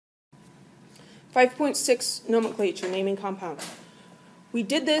5.6 nomenclature, naming compounds. We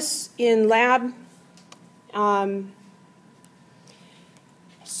did this in lab.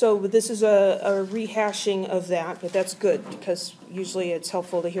 So this is a rehashing of that, but that's good because usually it's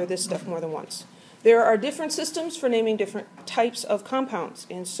helpful to hear this stuff more than once. There are different systems for naming different types of compounds,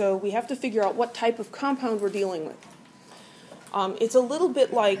 and so we have to figure out what type of compound we're dealing with. It's a little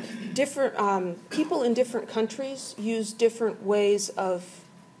bit like different people in different countries use different ways of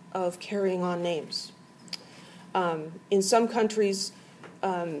carrying on names. In some countries,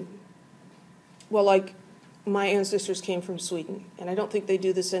 well, like my ancestors came from Sweden, and I don't think they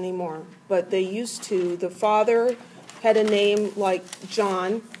do this anymore, but they used to. The father had a name like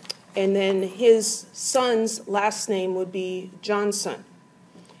John, and then his son's last name would be Johnson,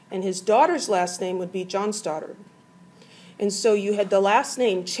 and his daughter's last name would be Johnsdotter. And so you had the last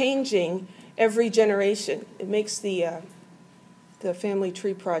name changing every generation. It makes the family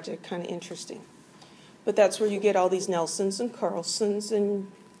tree project kind of interesting. But that's where you get all these Nelsons and Carlsons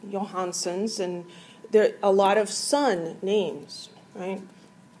and Johanssons, and there are a lot of son names, right?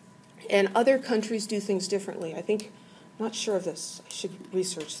 And other countries do things differently. I'm not sure of this. I should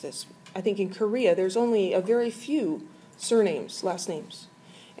research this. I think in Korea there's only a very few surnames, last names.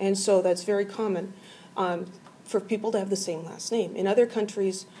 And so that's very common for people to have the same last name. In other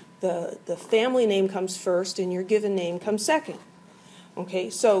countries, the family name comes first and your given name comes second. Okay,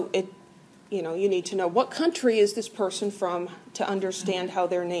 so you need to know what country is this person from to understand how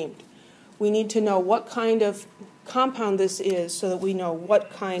they're named. We need to know what kind of compound this is so that we know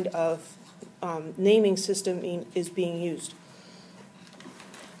what kind of naming system is being used.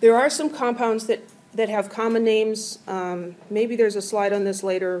 There are some compounds that have common names. Maybe there's a slide on this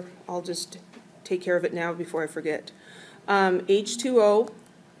later. I'll just take care of it now before I forget. H2O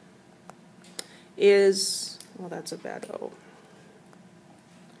is, well, that's a bad O.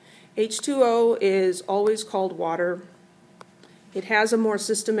 H2O is always called water. It has a more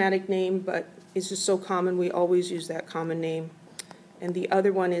systematic name, but it's just so common we always use that common name. And the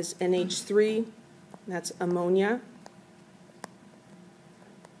other one is NH3, that's ammonia.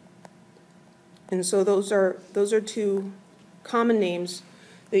 And so those are two common names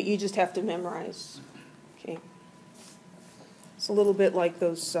that you just have to memorize. Okay. It's a little bit like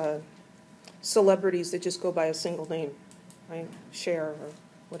those celebrities that just go by a single name, right? Cher or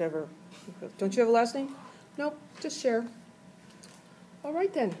whatever. Don't you have a last name? Nope, just Cher. All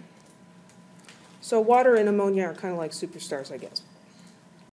right then. So water and ammonia are kind of like superstars, I guess.